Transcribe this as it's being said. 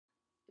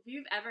If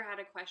you've ever had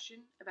a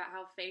question about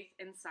how faith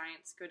and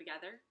science go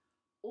together,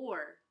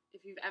 or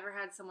if you've ever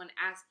had someone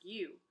ask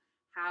you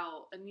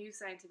how a new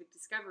scientific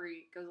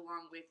discovery goes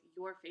along with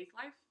your faith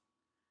life,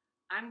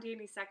 I'm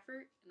Danny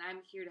Seckford, and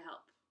I'm here to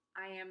help.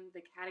 I am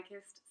the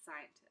Catechist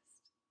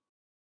scientist.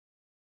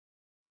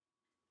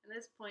 At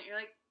this point, you're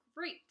like,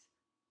 great,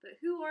 but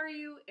who are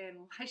you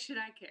and why should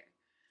I care?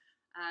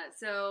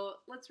 So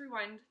let's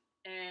rewind,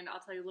 and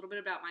I'll tell you a little bit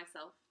about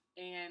myself.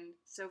 And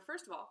so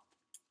first of all,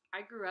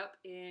 I grew up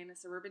in a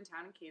suburban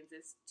town in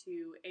Kansas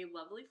to a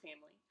lovely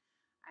family.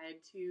 I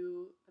had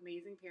two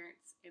amazing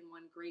parents and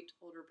one great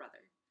older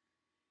brother.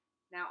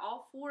 Now,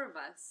 all four of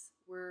us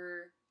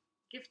were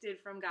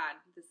gifted from God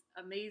this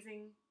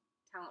amazing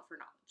talent for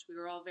knowledge. We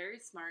were all very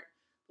smart,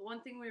 but one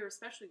thing we were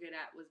especially good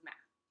at was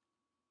math.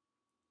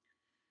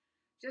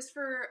 Just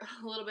for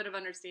a little bit of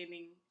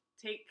understanding,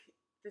 take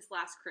this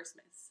last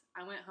Christmas.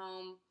 I went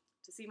home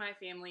to see my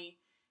family,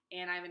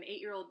 and I have an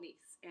 8-year-old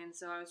niece, and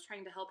so I was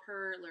trying to help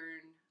her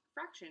learn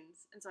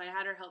fractions, and so I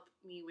had her help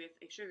me with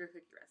a sugar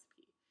cookie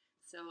recipe.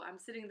 So I'm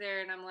sitting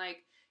there and I'm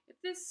like,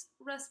 if this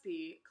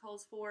recipe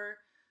calls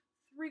for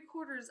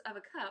 3/4 of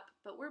a cup,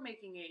 but we're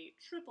making a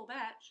triple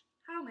batch,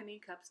 how many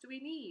cups do we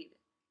need?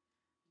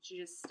 And she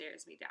just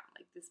stares me down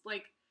like this,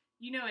 like,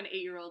 you know, an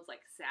 8-year-old's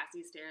like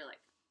sassy stare, like,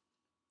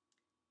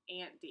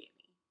 Aunt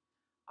Danny,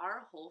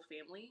 our whole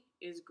family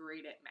is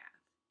great at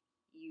math.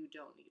 You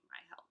don't need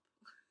my help.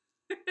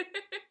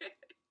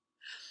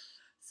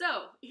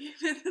 So,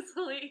 even this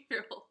little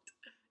 8-year-old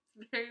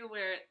is very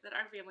aware that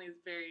our family is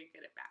very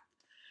good at math.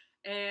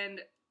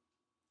 And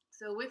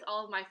so with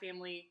all of my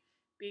family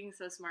being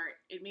so smart,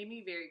 it made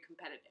me very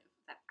competitive.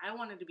 That I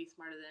wanted to be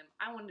smarter than them.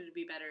 I wanted to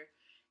be better.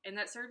 And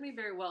that served me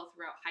very well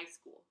throughout high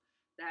school.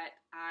 That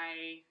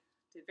I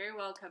did very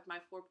well, kept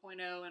my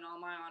 4.0 in all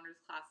my honors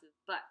classes.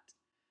 But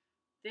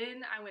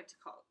then I went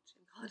to college.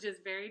 And college is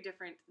very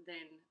different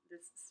than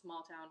this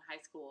small town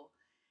high school.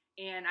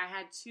 And I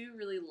had two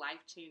really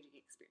life-changing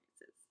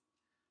experiences.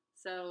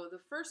 So the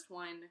first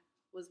one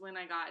was when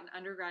I got an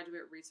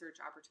undergraduate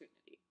research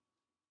opportunity.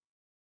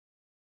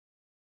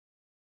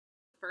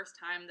 The first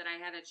time that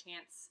I had a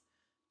chance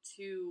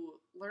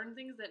to learn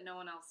things that no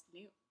one else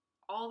knew.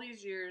 All these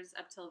years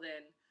up till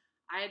then,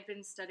 I had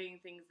been studying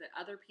things that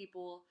other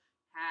people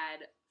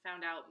had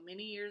found out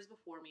many years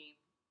before me,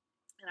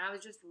 and I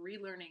was just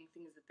relearning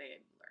things that they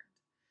had learned.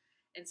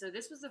 And so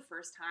this was the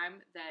first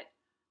time that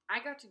I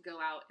got to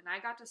go out and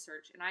I got to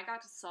search and I got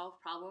to solve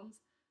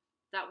problems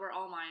that were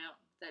all my own,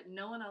 that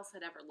no one else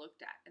had ever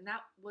looked at. And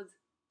that was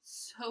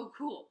so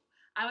cool.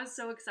 I was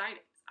so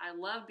excited. I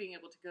love being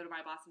able to go to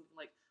my boss and be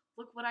like,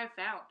 look what I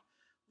found.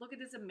 Look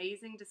at this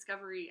amazing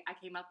discovery I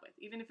came up with,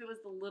 even if it was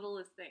the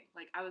littlest thing.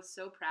 Like, I was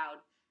so proud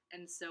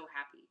and so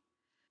happy.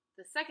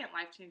 The second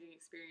life-changing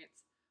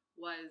experience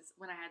was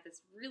when I had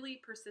this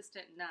really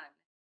persistent nun.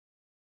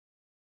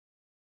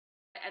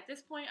 At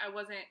this point, I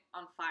wasn't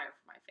on fire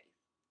for my faith.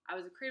 I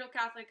was a cradle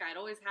Catholic. I'd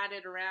always had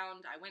it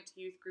around. I went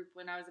to youth group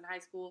when I was in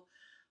high school,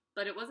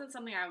 but it wasn't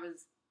something I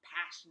was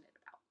passionate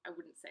about, I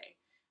wouldn't say.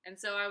 And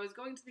so I was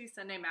going to these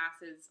Sunday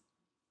masses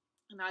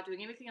and not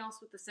doing anything else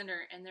with the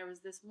center, and there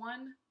was this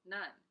one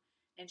nun,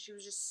 and she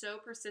was just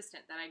so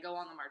persistent that I go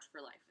on the March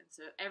for Life. And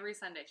so every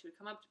Sunday she would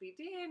come up to me,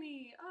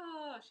 Danny,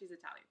 oh, she's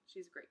Italian,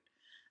 she's great.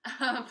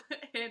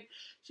 And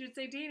she would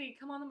say, Danny,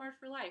 come on the March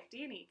for Life.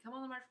 Danny, come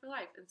on the March for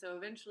Life. And so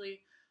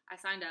eventually I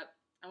signed up.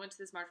 I went to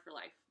this March for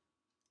Life.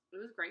 It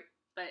was great.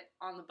 But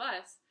on the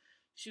bus,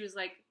 she was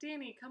like,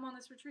 Danny, come on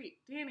this retreat.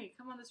 Danny,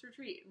 come on this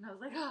retreat. And I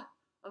was like, oh,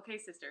 okay,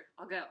 sister,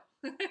 I'll go.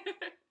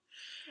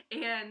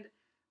 And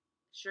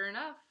sure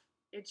enough,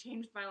 it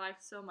changed my life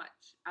so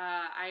much.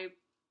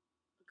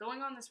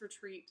 Going on this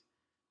retreat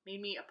made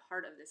me a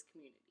part of this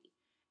community.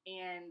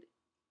 And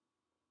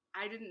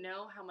I didn't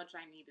know how much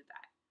I needed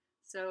that.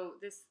 So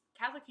this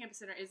Catholic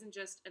Campus Center isn't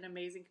just an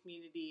amazing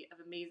community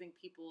of amazing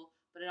people,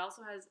 but it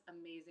also has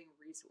amazing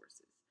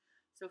resources.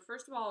 So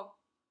first of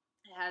all,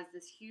 it has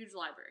this huge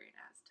library.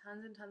 It has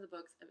tons and tons of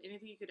books of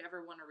anything you could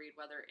ever want to read,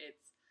 whether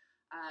it's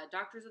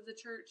doctors of the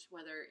church,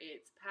 whether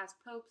it's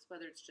past popes,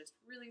 whether it's just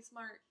really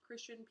smart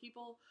Christian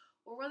people,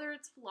 or whether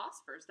it's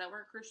philosophers that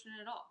weren't Christian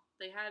at all.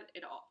 They had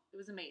it all. It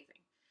was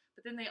amazing.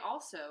 But then they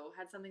also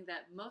had something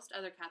that most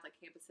other Catholic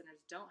campus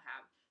centers don't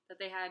have, that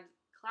they had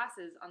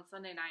classes on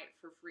Sunday night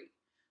for free.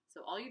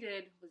 So all you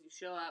did was you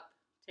show up,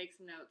 take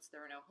some notes.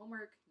 There were no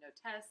homework, no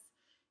tests.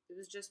 It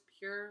was just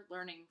pure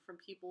learning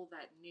from people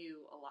that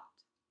knew a lot.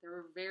 There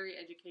were very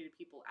educated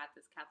people at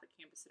this Catholic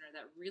Campus Center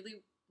that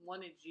really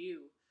wanted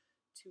you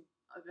to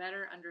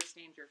better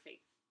understand your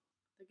faith.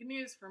 The good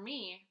news for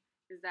me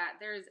is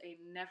that there is a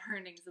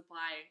never-ending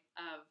supply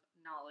of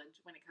knowledge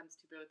when it comes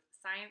to both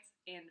science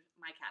and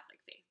my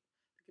Catholic faith.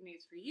 The good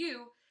news for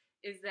you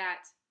is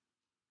that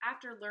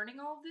after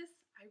learning all of this,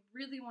 I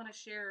really want to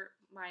share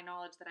my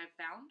knowledge that I've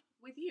found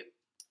with you.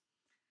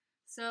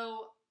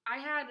 So I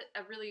had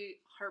a really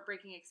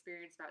heartbreaking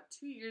experience about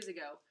 2 years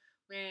ago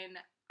when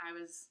I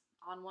was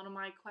on one of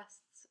my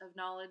quests of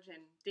knowledge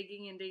and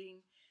digging,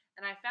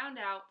 and I found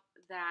out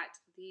that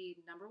the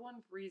number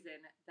one reason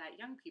that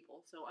young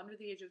people, so under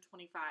the age of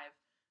 25,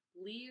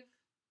 leave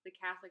the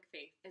Catholic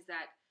faith is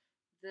that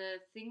the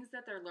things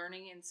that they're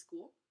learning in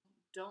school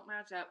don't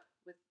match up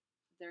with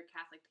their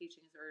Catholic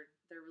teachings or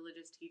their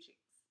religious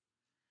teachings.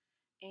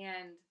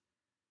 And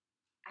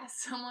as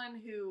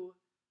someone who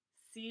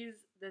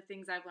sees the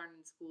things I've learned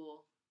in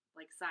school,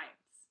 like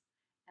science,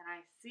 and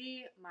I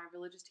see my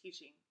religious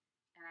teaching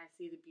and I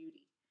see the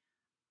beauty,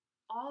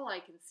 all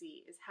I can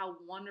see is how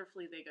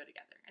wonderfully they go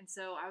together. And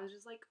so I was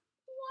just like,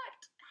 what?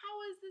 How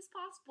is this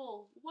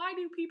possible? Why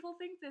do people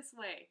think this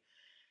way?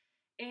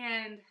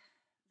 And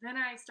then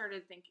I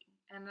started thinking,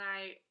 and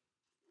I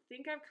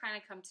think I've kind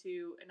of come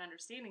to an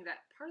understanding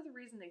that part of the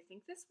reason they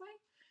think this way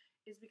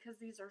is because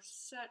these are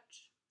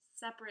such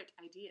separate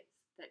ideas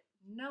that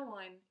no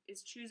one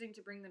is choosing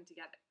to bring them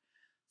together.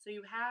 So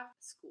you have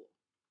school,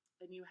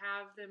 and you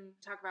have them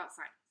talk about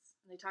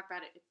science, and they talk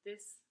about it at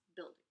this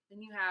building.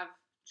 Then you have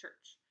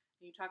church,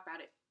 and you talk about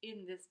it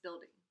in this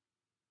building,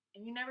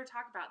 and you never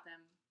talk about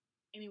them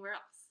anywhere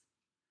else.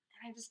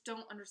 And I just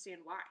don't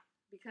understand why,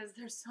 because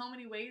there's so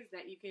many ways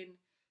that you can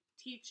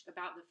teach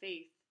about the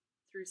faith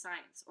through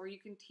science, or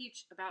you can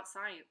teach about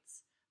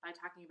science by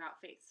talking about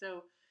faith.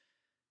 So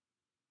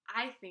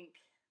I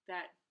think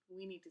that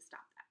we need to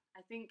stop that.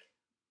 I think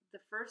the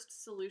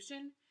first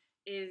solution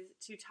is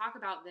to talk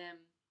about them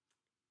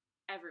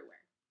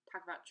everywhere.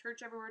 Talk about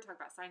church everywhere, talk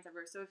about science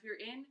everywhere. So if you're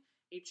in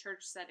a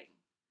church setting,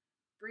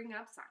 bring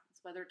up science,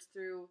 whether it's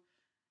through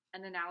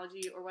an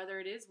analogy or whether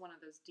it is one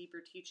of those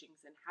deeper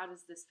teachings and how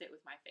does this fit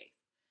with my faith.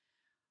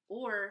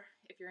 Or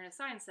if you're in a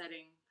science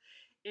setting,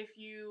 if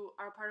you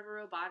are part of a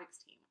robotics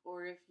team,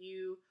 or if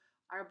you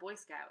are a Boy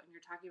Scout and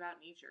you're talking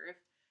about nature, if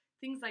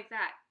things like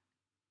that,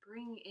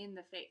 bring in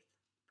the faith,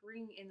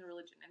 bring in the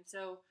religion. And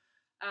so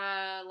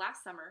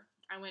last summer,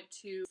 I went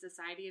to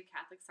Society of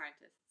Catholic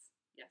Scientists.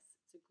 Yes,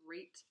 it's a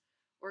great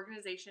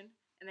organization,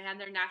 and they had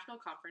their national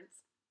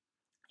conference.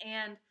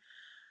 And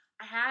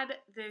I had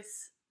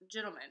this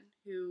gentleman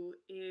who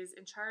is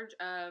in charge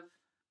of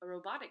a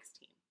robotics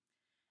team.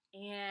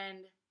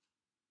 And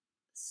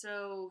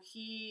so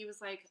he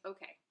was like,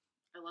 okay,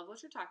 I love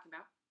what you're talking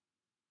about.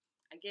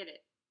 I get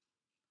it.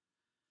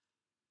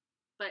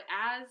 But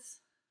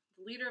as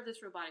the leader of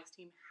this robotics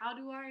team, how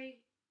do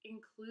I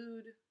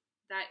include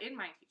that in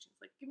my teachings?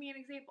 Like, give me an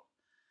example.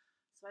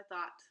 So I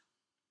thought,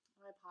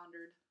 I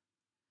pondered,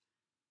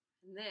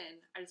 and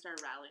then I just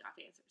started rattling off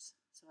answers.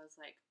 So I was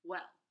like,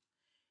 well,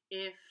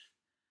 if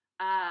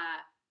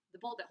the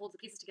bolt that holds the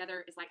pieces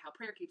together is like how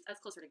prayer keeps us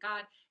closer to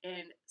God,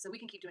 and so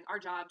we can keep doing our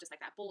job just like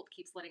that bolt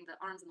keeps letting the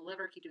arms and the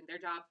liver keep doing their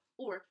job.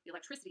 Or the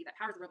electricity that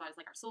powers the robot is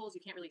like our souls.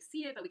 You can't really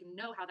see it, but we can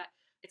know how that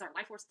it's our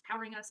life force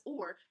powering us.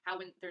 Or how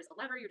when there's a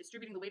lever, you're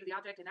distributing the weight of the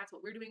object, and that's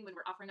what we're doing when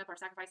we're offering up our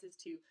sacrifices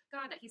to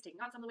God, that He's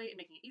taking on some of the weight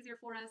and making it easier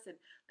for us. And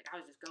like I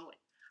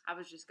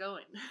was just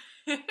going.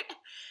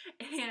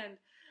 And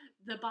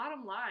the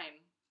bottom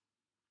line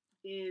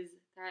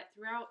is that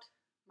throughout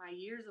my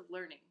years of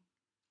learning,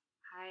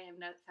 I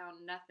have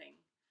found nothing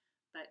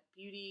but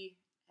beauty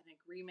and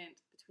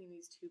agreement between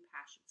these two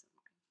passions of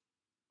mine.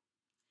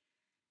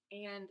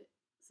 And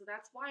so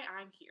that's why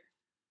I'm here.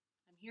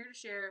 I'm here to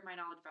share my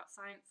knowledge about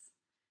science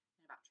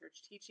and about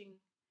church teaching.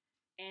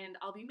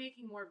 And I'll be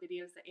making more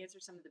videos that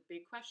answer some of the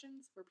big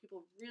questions where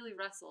people really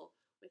wrestle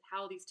with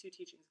how these two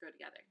teachings go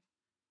together.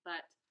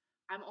 But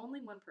I'm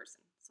only one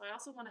person, so I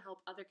also want to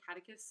help other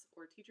catechists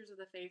or teachers of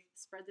the faith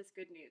spread this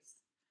good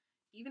news,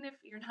 even if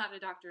you're not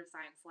a doctor of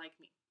science like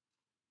me.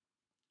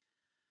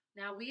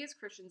 Now, we as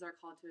Christians are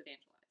called to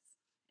evangelize.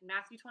 In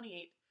Matthew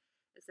 28,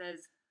 it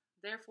says,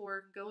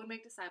 "Therefore, go and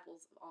make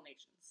disciples of all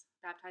nations,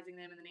 baptizing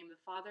them in the name of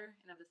the Father,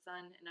 and of the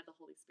Son, and of the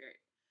Holy Spirit."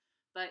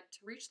 But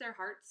to reach their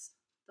hearts,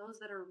 those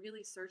that are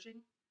really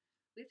searching,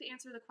 we have to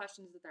answer the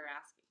questions that they're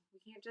asking. We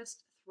can't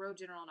just throw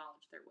general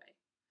knowledge their way.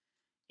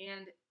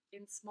 And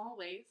in small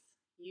ways,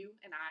 you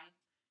and I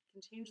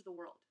can change the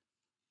world.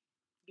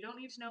 You don't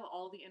need to know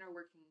all the inner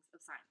workings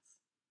of science.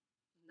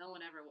 No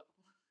one ever will.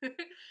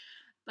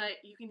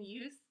 But you can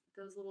use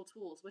those little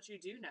tools, what you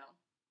do know,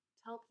 to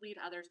help lead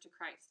others to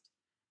Christ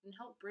and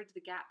help bridge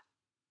the gap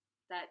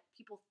that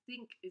people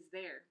think is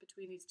there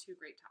between these two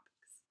great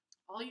topics.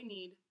 All you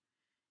need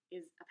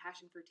is a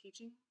passion for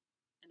teaching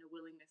and a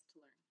willingness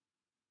to learn.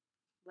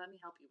 Let me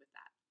help you with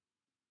that.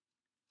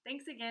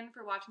 Thanks again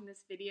for watching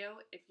this video.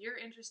 If you're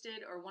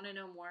interested or want to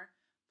know more,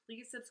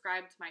 please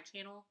subscribe to my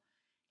channel.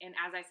 And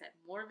as I said,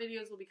 more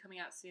videos will be coming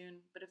out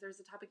soon, but if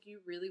there's a topic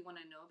you really want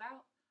to know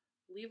about,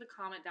 leave a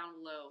comment down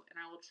below and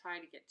I will try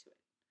to get to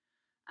it.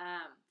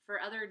 For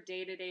other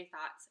day-to-day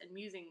thoughts and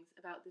musings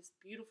about this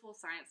beautiful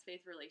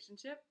science-faith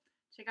relationship,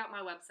 check out my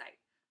website,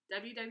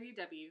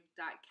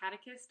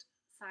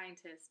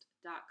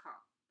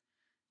 www.catechistscientist.com.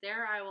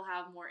 There I will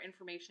have more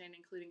information,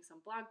 including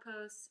some blog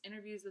posts,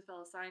 interviews with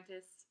fellow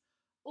scientists,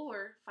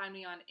 or find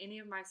me on any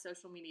of my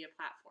social media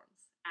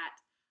platforms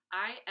at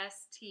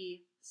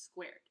IST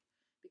squared,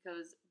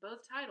 because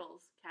both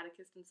titles,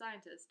 Catechist and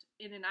Scientist,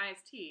 end in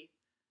IST,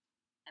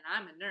 and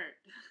I'm a nerd.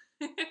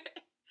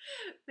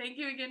 Thank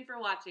you again for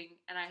watching,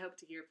 and I hope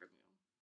to hear from you.